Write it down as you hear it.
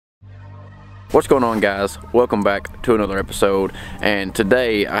What's going on, guys? Welcome back to another episode, and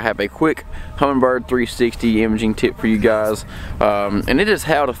today I have a quick Humminbird 360 imaging tip for you guys, and it is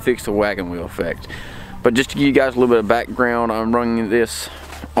how to fix the wagon wheel effect. But just to give you guys a little bit of background, I'm running this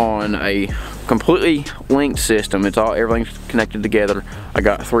on a completely linked system. Everything's connected together. I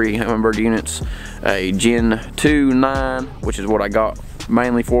got 3 Humminbird units, a Gen 2 9, which is what I got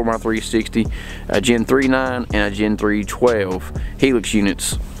mainly for my 360, a Gen 3 9, and a Gen 3 12 Helix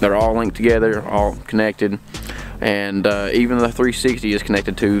units. They're all linked together, all connected, and even the 360 is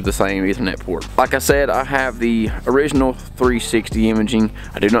connected to the same Ethernet port. Like I said, I have the original 360 imaging.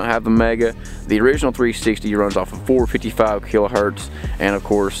 I do not have the Mega. The original 360 runs off of 455 kilohertz, and of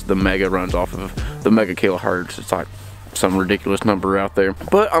course the Mega runs off of the mega kilohertz. It's like some ridiculous number out there.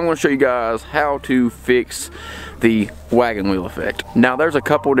 But I'm going to show you guys how to fix the wagon wheel effect. Now, there's a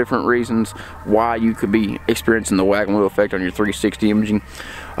couple different reasons why you could be experiencing the wagon wheel effect on your 360 imaging.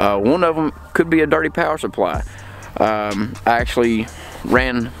 One of them could be a dirty power supply. I actually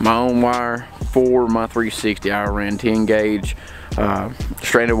ran my own wire for my 360. I ran 10 gauge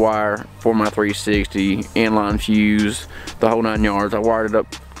stranded wire for my 360, inline fuse, the whole 9 yards. I wired it up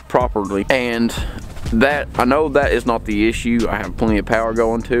properly, and I know that is not the issue. I have plenty of power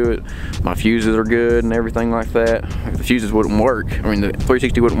going to it. My fuses are good and everything like that. If the fuses wouldn't work, I mean the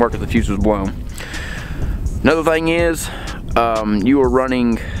 360 wouldn't work if the fuse was blown. Another thing is, you are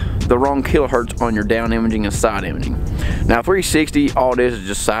running the wrong kilohertz on your down imaging and side imaging. Now 360, all it is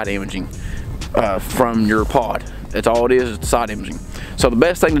just side imaging from your pod. That's all it is side imaging. So the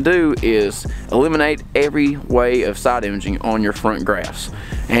best thing to do is eliminate every way of side imaging on your front graphs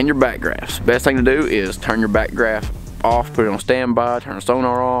and your back graphs. Best thing to do is turn your back graph off, put it on standby, turn the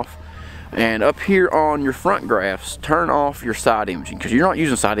sonar off, and up here on your front graphs, turn off your side imaging, because you're not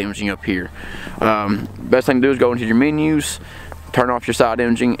using side imaging up here. Best thing to do is go into your menus, turn off your side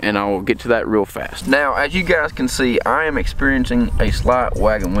imaging, and I will get to that real fast. Now, as you guys can see, I am experiencing a slight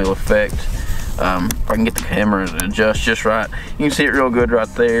wagon wheel effect. If I can get the camera to adjust just right, you can see it real good right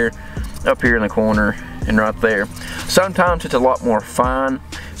there, up here in the corner, and right there. Sometimes it's a lot more fine.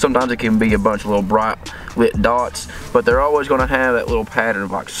 Sometimes it can be a bunch of little bright lit dots, but they're always going to have that little pattern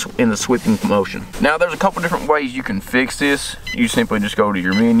like in the sweeping motion. Now, there's a couple different ways you can fix this. You simply just go to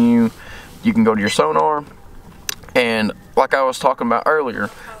your menu, you can go to your sonar, and like I was talking about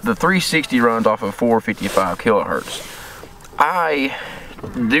earlier, the 360 runs off of 455 kilohertz. I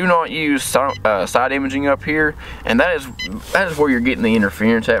do not use side imaging up here, and that is where you're getting the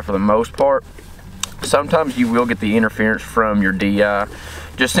interference at for the most part. Sometimes you will get the interference from your DI.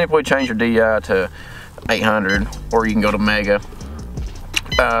 Just simply change your DI to 800, or you can go to Mega.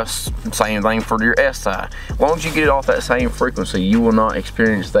 Same thing for your SI. As long as you get it off that same frequency, you will not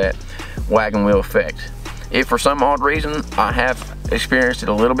experience that wagon wheel effect. If for some odd reason I have experienced it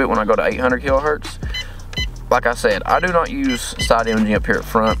a little bit when I go to 800 kilohertz, like I said, I do not use side imaging up here at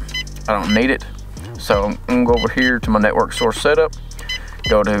front. I don't need it. So I'm going to go over here to my network source setup,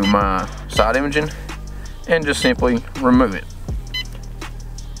 go to my side imaging, and just simply remove it.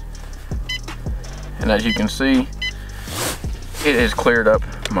 And as you can see, it has cleared up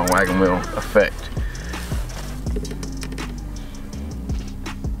my wagon wheel effect.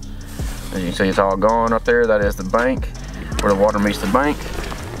 As you can see, it's all gone up there. That is the bank, where the water meets the bank.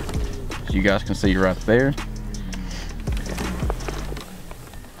 As you guys can see right there.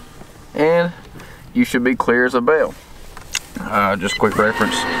 And you should be clear as a bell. Just quick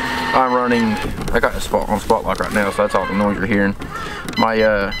reference, I'm running, I got a spot on spotlight right now, so that's all the noise you're hearing.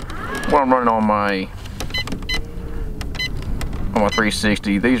 What I'm running on my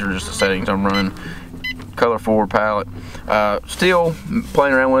 360, these are just the settings I'm running. Color forward palette. Still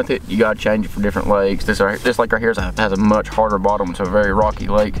playing around with it. You gotta change it for different lakes. This lake right here has a much harder bottom. It's a very rocky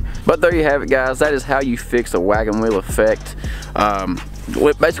lake. But there you have it, guys. That is how you fix the wagon wheel effect.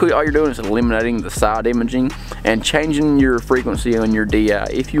 Basically all you're doing is eliminating the side imaging and changing your frequency on your DI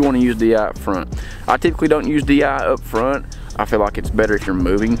if you want to use DI up front. I typically don't use DI up front. I feel like it's better if you're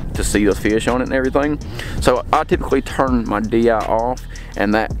moving to see those fish on it and everything. So I typically turn my DI off,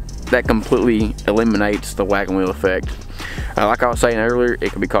 and that completely eliminates the wagon wheel effect. Like I was saying earlier,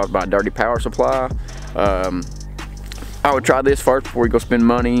 it can be caused by a dirty power supply. I would try this first before you go spend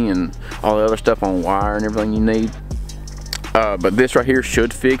money and all the other stuff on wire and everything you need. But this right here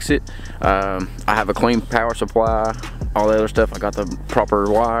should fix it. I have a clean power supply, all the other stuff. I got the proper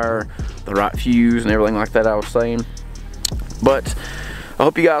wire, the right fuse and everything like that I was saying. But I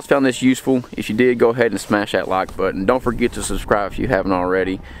hope you guys found this useful. If you did, go ahead and smash that like button. Don't forget to subscribe if you haven't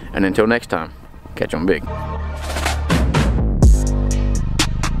already. And until next time, catch on big.